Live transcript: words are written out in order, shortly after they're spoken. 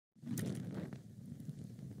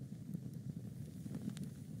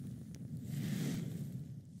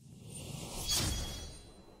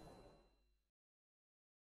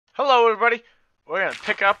Hello everybody! We're gonna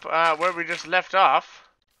pick up where we just left off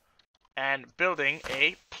and building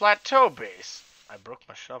a plateau base. I broke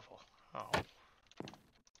my shovel. Oh.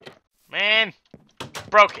 Man!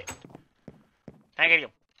 Broke it. I gotta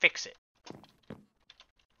go fix it.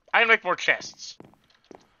 I can make more chests.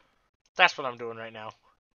 That's what I'm doing right now.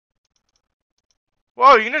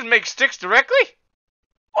 Whoa, you can just make sticks directly?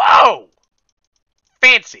 Whoa!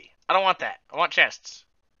 Fancy. I don't want that. I want chests.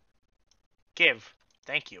 Give.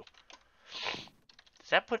 Thank you. Does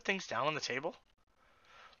that put things down on the table?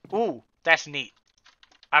 Ooh, that's neat.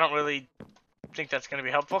 I don't really think that's going to be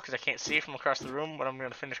helpful because I can't see from across the room when I'm going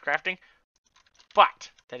to finish crafting. But,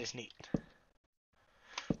 that is neat.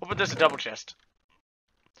 We'll put this a double chest.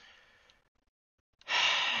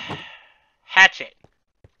 Hatchet.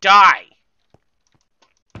 Die!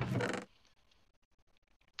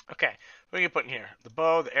 Okay, what are you put in here? The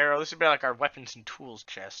bow, the arrow. This would be like our weapons and tools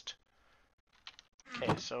chest.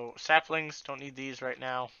 Okay, so saplings, don't need these right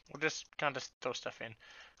now. We'll just kind of throw stuff in.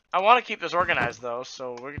 I want to keep this organized though,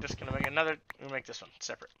 so we're just going to make another, we'll make this one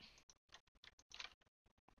separate.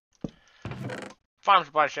 Farm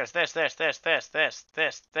supply chest, this. Actually,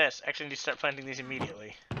 I need to start planting these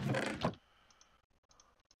immediately.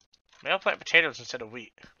 Maybe I'll plant potatoes instead of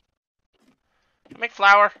wheat. Can I make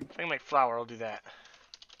flour? If I can make flour, I'll do that.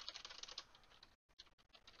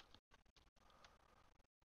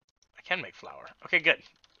 I can make flour. Okay, good.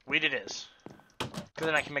 Wheat it is. Because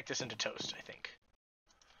then I can make this into toast, I think.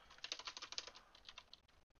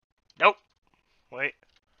 Nope. Wait.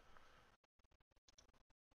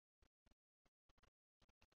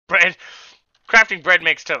 Bread. Crafting bread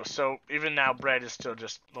makes toast, so even now bread is still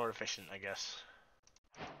just more efficient, I guess.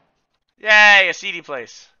 Yay, a seedy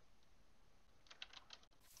place.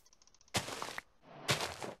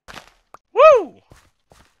 Woo!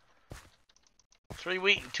 3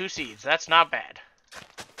 wheat and 2 seeds. That's not bad.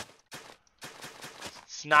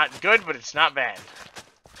 It's not good, but it's not bad.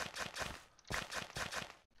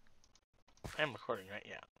 I am recording, right?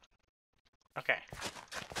 Yeah. Okay.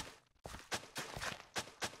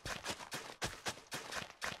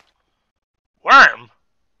 Worm?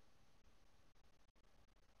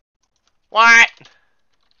 What?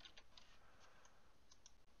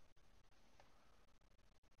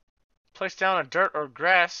 Place down on dirt or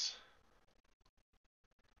grass.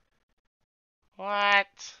 What?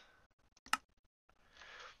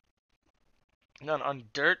 None on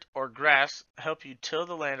dirt or grass help you till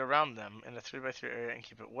the land around them in a 3x3 area and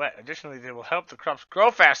keep it wet. Additionally, they will help the crops grow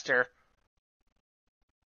faster.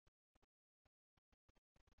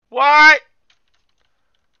 What?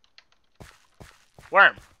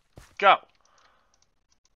 Worm. Go.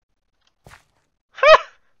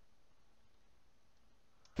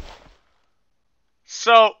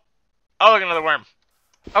 So, oh, look, another worm.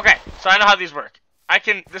 Okay, so I know how these work.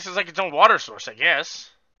 This is like its own water source, I guess.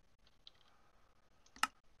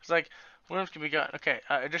 It's like, worms can be gotten. Okay,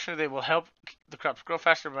 additionally, they will help the crops grow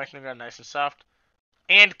faster by making the ground nice and soft.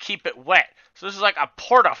 And keep it wet. So this is like a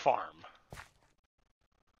porta farm.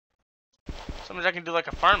 Sometimes I can do like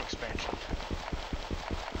a farm expansion.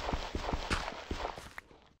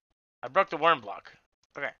 I broke the worm block.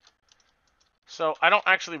 Okay. So I don't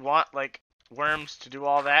actually want like worms to do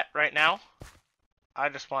all that right now. I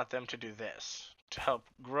just want them to do this. To help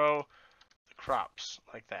grow the crops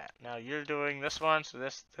like that. Now you're doing this one, so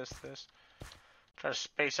this. Try to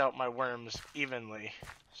space out my worms evenly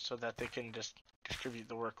so that they can just distribute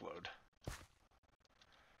the workload.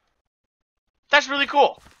 That's really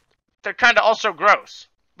cool. They're kind of also gross,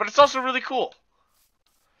 but it's also really cool.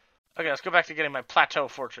 Okay, let's go back to getting my plateau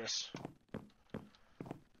fortress.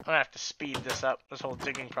 I'm gonna have to speed this up, this whole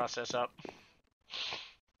digging process up.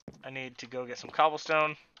 I need to go get some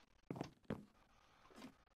cobblestone.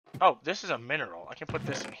 Oh, this is a mineral. I can put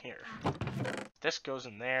this in here. This goes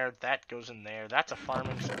in there, that goes in there. That's a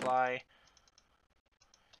farming supply.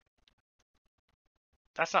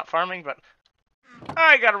 That's not farming, but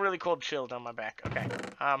I got a really cold chill down my back. Okay.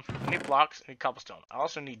 I need blocks, I need cobblestone. I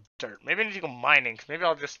also need dirt. Maybe I need to go mining, because maybe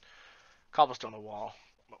I'll just cobblestone a wall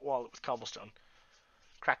it with cobblestone.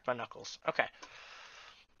 Crack my knuckles. Okay.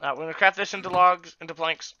 We're going to craft this into logs, into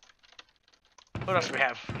planks. What else do we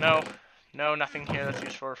have? No, nothing here that's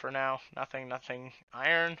useful for now. Nothing.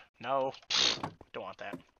 Iron? No. Don't want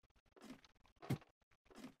that.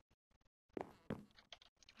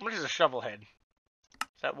 How much is a shovel head?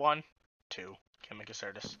 Is that 1? 2. Can't make a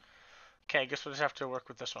Certus. Okay, I guess we'll just have to work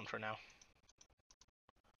with this one for now.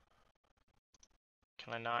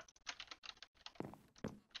 Can I not?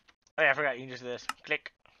 Oh yeah, I forgot. You can just do this.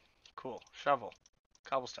 Click. Cool. Shovel.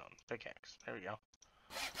 Cobblestone. Pickaxe. There we go.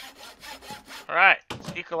 Alright.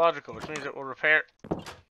 It's ecological, which means it will repair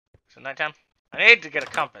Is it nighttime? I need to get a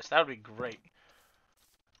compass. That would be great.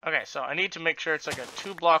 Okay, so I need to make sure it's like a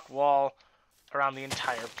 2-block wall around the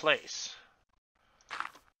entire place.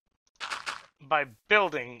 By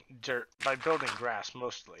building grass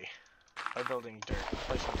mostly. By building dirt,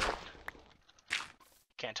 placing dirt.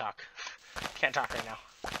 Can't talk. Can't talk right now.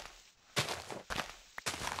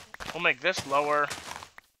 We'll make this lower.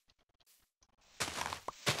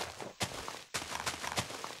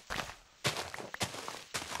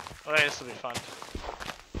 Okay, this will be fun.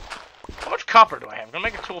 How much copper do I have? I'm gonna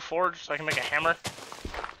make a tool forge so I can make a hammer.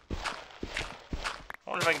 I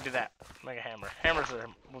wonder if I can do that. Make a hammer. Hammers are...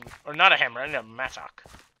 Or not a hammer, I need a mattock.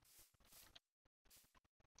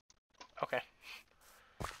 Okay.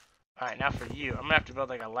 Alright, now for you. I'm gonna have to build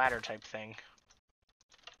like a ladder type thing.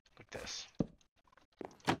 Like this.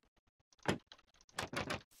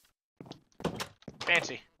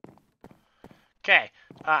 Fancy. Okay.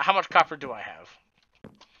 How much copper do I have?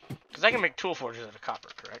 Because I can make tool forges out of copper,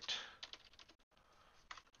 correct?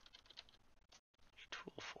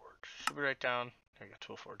 Tool forge. Should we write down? There you go,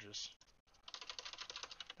 tool forges.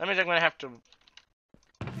 That means I'm going to have to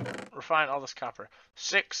refine all this copper.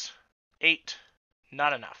 6, 8,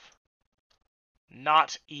 not enough.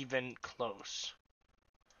 Not even close.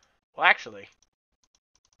 Well, actually,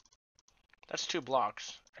 that's 2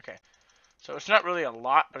 blocks. Okay. So it's not really a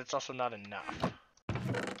lot, but it's also not enough.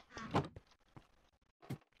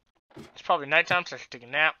 It's probably nighttime, so I should take a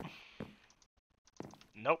nap.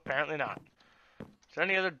 Nope, apparently not. Is there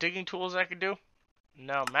any other digging tools I could do?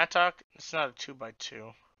 No, mattock. It's not a 2x2.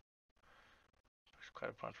 There's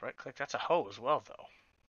quite a bunch. Right click. That's a hoe as well, though.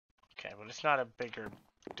 Okay, but it's not a bigger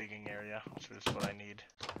digging area, which is what I need.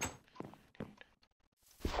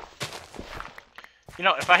 You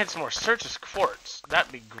know, if I had some more Certus quartz,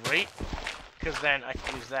 that'd be great, because then I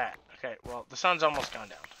could use that. Okay, well, the sun's almost gone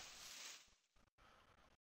down.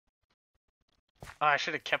 Oh, I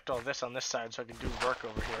should have kept all this on this side so I could do work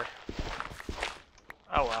over here.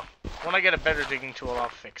 Oh well. When I get a better digging tool, I'll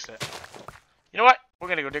fix it. You know what? We're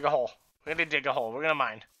gonna go dig a hole. We're gonna dig a hole. We're gonna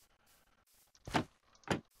mine.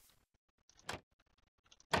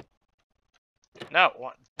 No,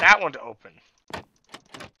 want that one to open.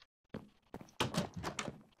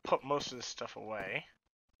 Put most of this stuff away.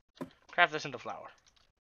 Craft this into flour.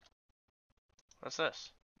 What's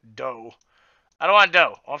this? Dough. I don't want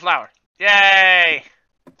dough. I want flour. Yay!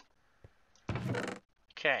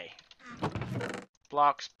 Okay.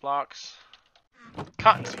 Blocks, blocks.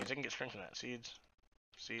 Cotton seeds. I can get strings from that. Seeds.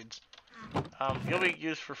 Seeds. You'll be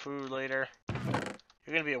used for food later.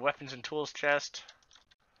 You're gonna be a weapons and tools chest.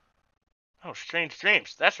 Oh, strange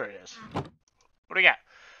dreams. That's where it is. What do we got?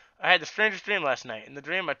 I had the strangest dream last night. In the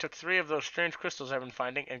dream, I took 3 of those strange crystals I've been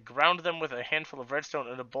finding and ground them with a handful of redstone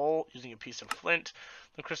in a bowl using a piece of flint.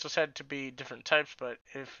 The crystals had to be different types, but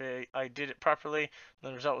if I did it properly,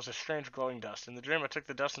 the result was a strange glowing dust. In the dream, I took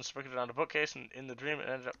the dust and sprinkled it on a bookcase, and in the dream, it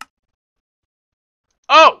ended up...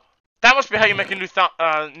 Oh! That must be how you make a new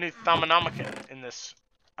Thaumonomicon in this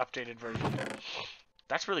updated version.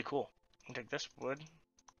 That's really cool. I'll take this wood.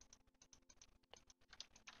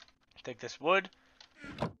 Take this wood.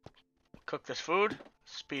 Cook this food,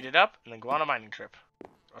 speed it up, and then go on a mining trip. I'm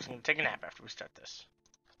also going to take a nap after we start this.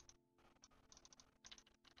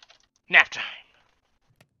 Nap time!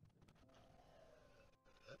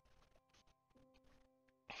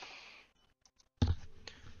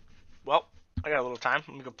 Well, I got a little time.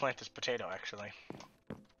 Let me go plant this potato, actually.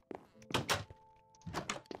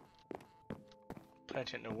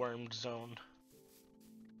 Plant it in a worm zone.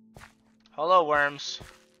 Hello, worms.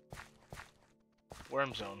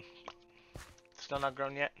 Worm zone. Still not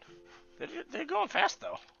grown yet? They're going fast,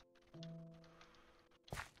 though.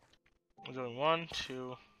 I'm doing 1,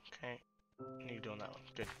 2, okay. And you're doing that one.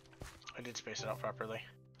 Good. I did space it out properly.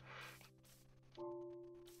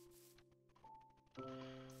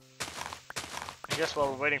 I guess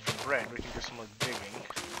while we're waiting for bread, we can do some more digging.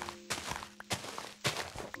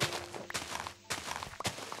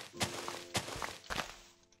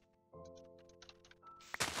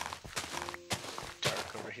 It's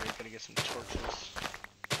dark over here, gotta get some torches.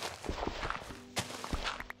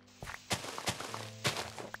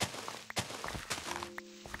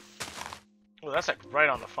 Well, that's like right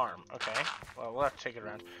on the farm. Okay. Well, we'll have to take it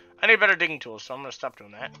around. I need better digging tools, so I'm gonna stop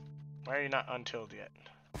doing that. Why are you not untilled yet?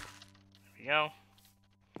 There we go.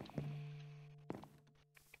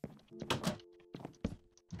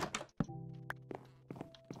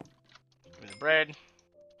 Give me the bread.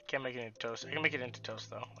 Can't make it into toast. I can make it into toast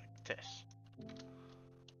though, like this.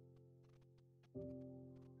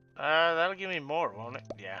 That'll give me more, won't it?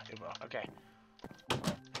 Yeah, it will. Okay.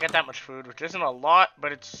 I got that much food, which isn't a lot,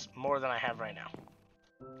 but it's more than I have right now.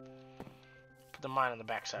 the mine on the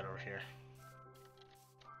backside over here.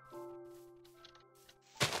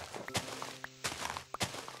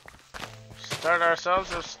 Start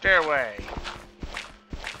ourselves a stairway.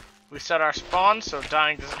 We set our spawn so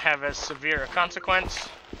dying doesn't have as severe a consequence.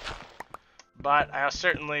 But I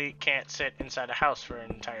certainly can't sit inside a house for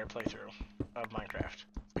an entire playthrough of Minecraft.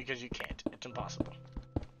 Because you can't. It's impossible.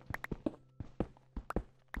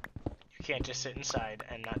 You can't just sit inside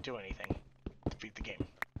and not do anything to beat the game.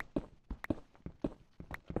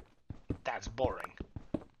 That's boring.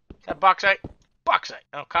 Is that bauxite? Bauxite!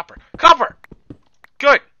 Oh, copper. Copper!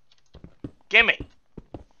 Good! Gimme!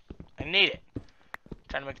 I need it.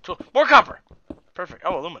 Trying to make a tool. More copper! Perfect.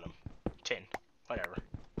 Oh, aluminum. Tin. Whatever.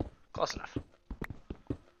 Close enough.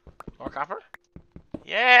 More copper?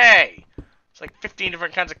 Yay! It's like 15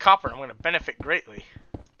 different kinds of copper. I'm going to benefit greatly.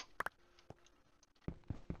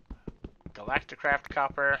 Galacticraft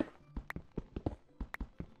copper.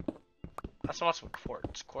 Not so much with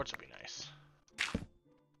quartz. Quartz would be nice.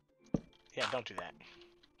 Yeah, don't do that.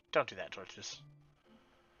 Don't do that, torches.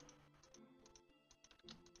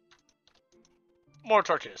 More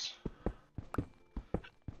torches.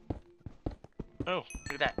 Oh,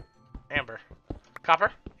 look at that. Amber.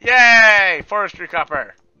 Copper? Yay! Forestry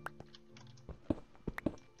copper!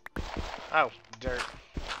 Oh, dirt.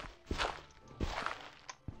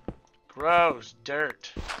 Gross,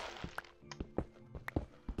 dirt.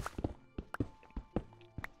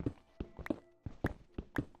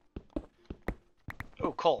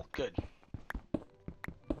 Oh, coal. Good.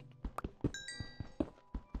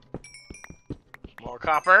 More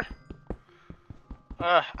copper.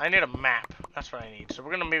 I need a map. That's what I need. So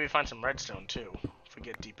we're gonna maybe find some redstone too, if we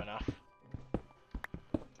get deep enough.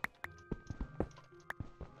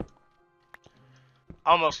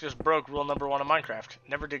 Almost just broke rule number 1 of Minecraft.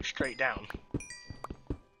 Never dig straight down.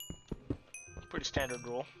 Pretty standard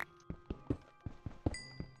rule.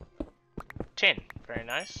 Tin. Very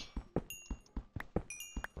nice.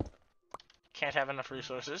 Can't have enough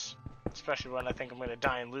resources. Especially when I think I'm going to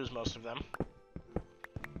die and lose most of them.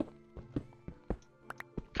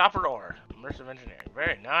 Copper ore. Immersive engineering.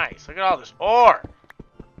 Very nice. Look at all this ore.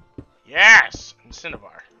 Yes! And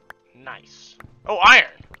cinnabar. Nice. Oh, iron.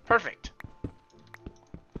 Perfect.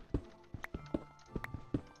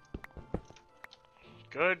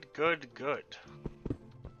 Good, good, good.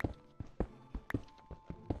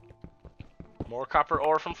 More copper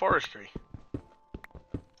ore from forestry.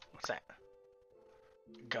 What's that?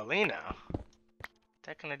 Galena? What the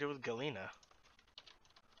heck can I do with galena?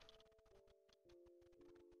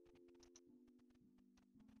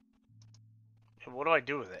 What do I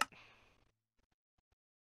do with it?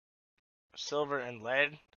 Silver and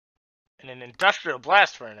lead? And an industrial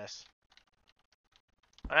blast furnace.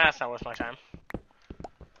 That's not worth my time.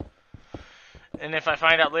 And if I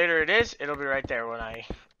find out later it is, it'll be right there when I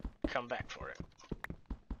come back for it.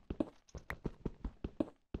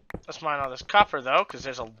 Let's mine all this copper though, because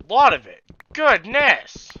there's a lot of it.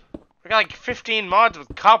 Goodness! We got like 15 mods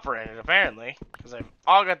with copper in it apparently, because they've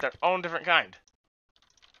all got their own different kind.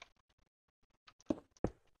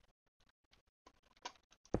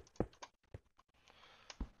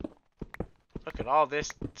 Look at all this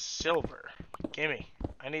silver. Gimme.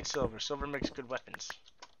 I need silver. Silver makes good weapons.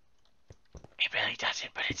 It really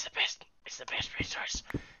doesn't, but it's the best. It's the best resource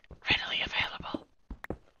readily available.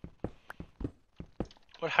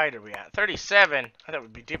 What height are we at? 37. I thought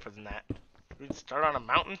we'd be deeper than that. We'd start on a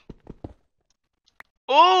mountain.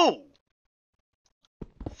 Ooh!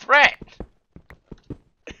 Threat!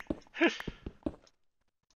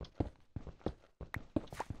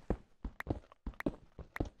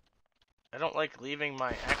 I don't like leaving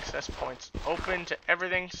my access points open to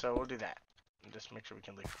everything, so we'll do that. And just make sure we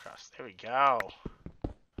can leap across. There we go.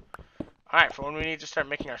 Alright, for when we need to start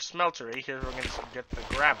making our smeltery, here's where we're going to get the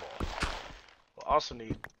gravel. We'll also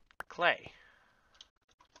need clay.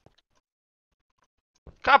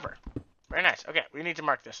 Copper! Very nice. Okay, we need to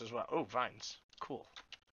mark this as well. Oh, vines. Cool.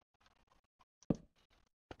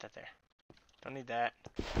 Put that there. Don't need that.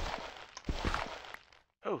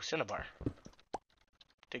 Oh, cinnabar.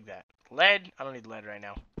 Dig that. Lead? I don't need lead right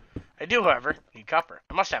now. I do, however, need copper.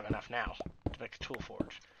 I must have enough now to make a tool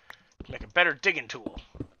forge. To make a better digging tool.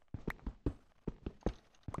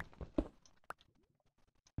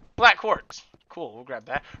 Black quartz. Cool, we'll grab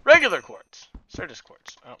that. Regular quartz. Certus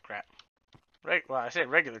quartz. Oh, crap. Well, I said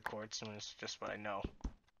regular quartz, and it's just what I know.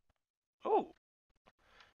 Oh!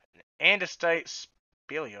 Andesite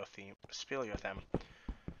speleothem.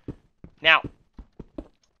 Now,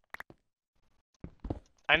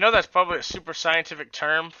 I know that's probably a super scientific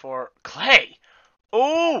term for clay.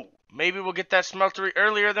 Oh! Maybe we'll get that smeltery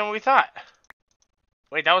earlier than we thought.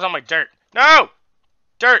 Wait, that was on my dirt. No!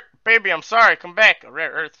 Dirt! Baby, I'm sorry. Come back. A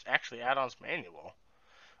rare earth. Actually, add-ons manual.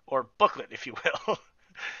 Or booklet, if you will.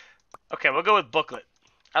 Okay, we'll go with booklet.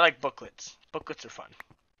 I like booklets. Booklets are fun.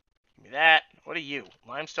 Give me that. What are you?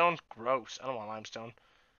 Limestone? Gross. I don't want limestone.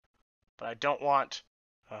 But I don't want...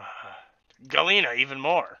 galena, even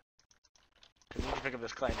more. We need to pick up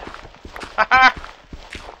this clay now. Haha!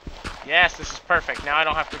 Yes, this is perfect. Now I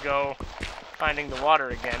don't have to go finding the water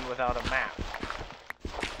again without a map.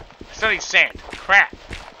 I still need sand. Crap.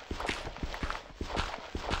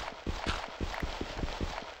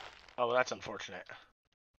 Oh, well, that's unfortunate.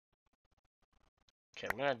 Okay,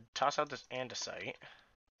 we're gonna toss out this andesite.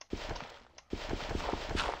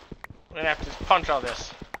 We're gonna have to just punch all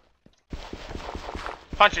this.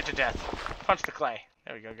 Punch it to death. Punch the clay.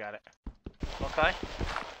 There we go, got it. More clay.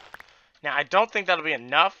 Now, I don't think that'll be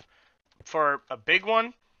enough for a big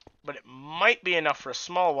one, but it might be enough for a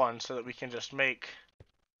small one so that we can just make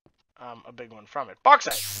a big one from it.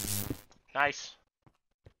 Bauxite! Nice.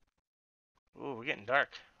 Ooh, we're getting dark.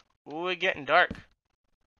 Ooh, we're getting dark.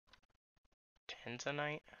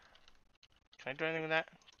 Tanzanite? Can I do anything with that?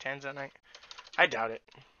 Tanzanite? I doubt it.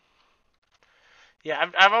 Yeah,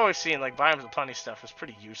 I've always seen, like, Biomes of Plenty stuff is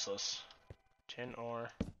pretty useless. Tin ore.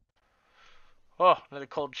 Oh, another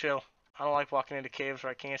cold chill. I don't like walking into caves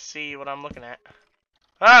where I can't see what I'm looking at.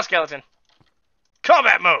 Ah, skeleton!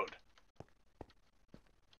 Combat mode!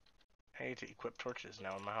 I need to equip torches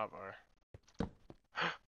now in my hotbar.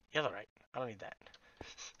 Yellowite. I don't need that.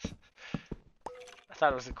 I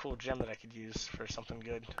thought it was a cool gem that I could use for something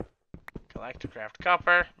good. Galacticraft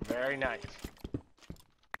copper. Very nice.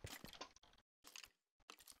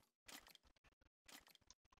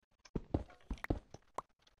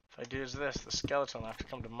 If I do this, the skeleton will have to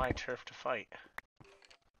come to my turf to fight.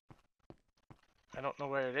 I don't know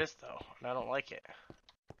where it is, though, and I don't like it.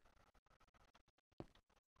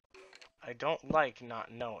 I don't like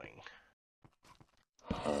not knowing.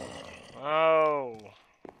 Oh.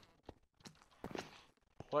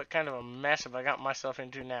 What kind of a mess have I got myself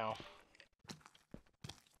into now?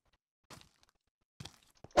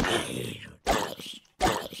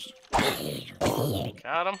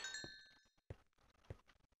 Got him.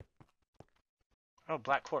 Oh,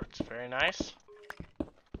 black quartz. Very nice.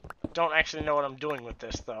 Don't actually know what I'm doing with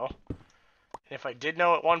this, though. And if I did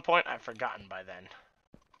know at one point, I've forgotten by then.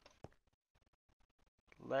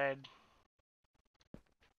 Lead.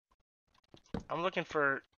 I'm looking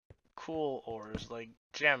for cool ores, like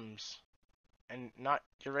gems. And not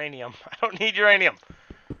uranium. I don't need uranium.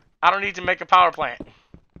 I don't need to make a power plant.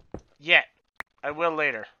 Yet. I will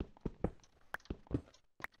later.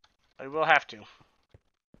 I will have to.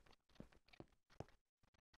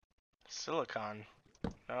 Silicon.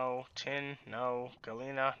 No. Tin. No.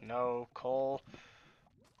 Galena. No. Coal.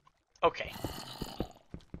 Okay.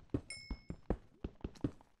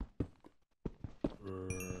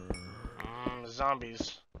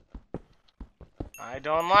 Zombies. I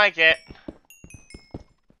don't like it.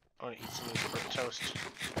 I'm gonna eat some of this for toast.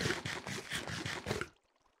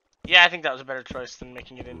 Yeah, I think that was a better choice than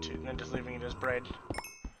making it into, than just leaving it as bread.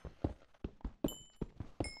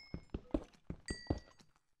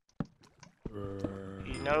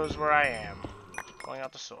 He knows where I am. Pulling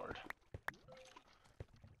out the sword.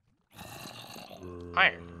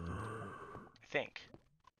 Iron. I think.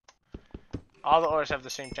 All the ores have the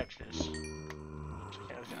same textures.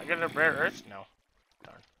 I get a rare earth? No.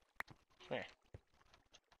 Darn. Come here.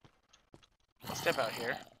 Let's step out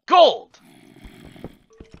here. Gold!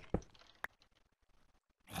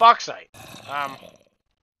 Bauxite.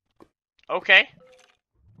 Okay.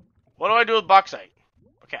 What do I do with bauxite?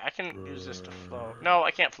 Okay, I can use this to flow. No, I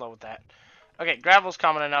can't flow with that. Okay, gravel's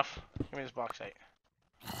common enough. Give me this bauxite.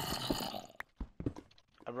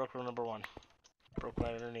 I broke rule number 1. Broke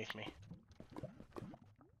right underneath me.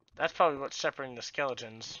 That's probably what's separating the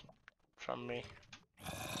skeletons from me.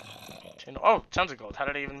 Oh, tons of gold. How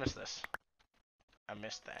did I even miss this? I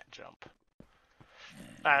missed that jump.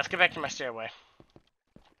 Alright, let's get back to my stairway.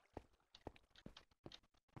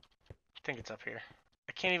 I think it's up here.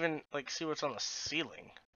 I can't even, like, see what's on the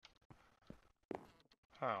ceiling.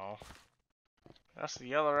 Oh. That's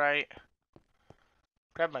the yellowite.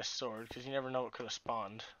 Grab my sword, because you never know what could have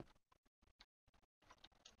spawned.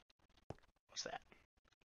 What's that?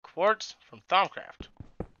 Quartz from Thaumcraft.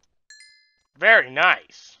 Very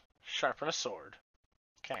nice. Sharpen a sword.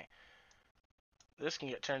 Okay. This can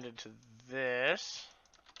get turned into this.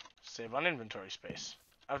 Save on inventory space.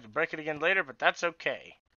 I have to break it again later, but that's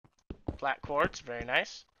okay. Black quartz, very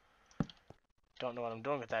nice. Don't know what I'm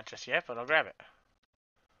doing with that just yet, but I'll grab it.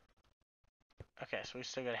 Okay, so we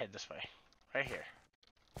still gotta head this way. Right here.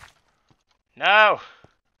 No!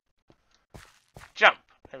 Jump.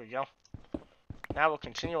 There we go. Now we'll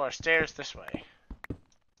continue our stairs this way.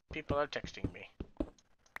 People are texting me.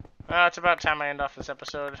 It's about time I end off this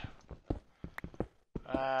episode.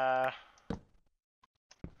 I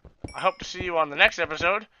hope to see you on the next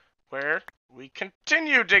episode, where we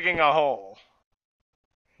continue digging a hole.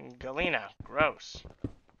 Galena, gross.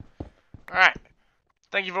 Alright.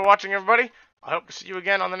 Thank you for watching, everybody. I hope to see you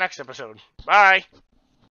again on the next episode. Bye!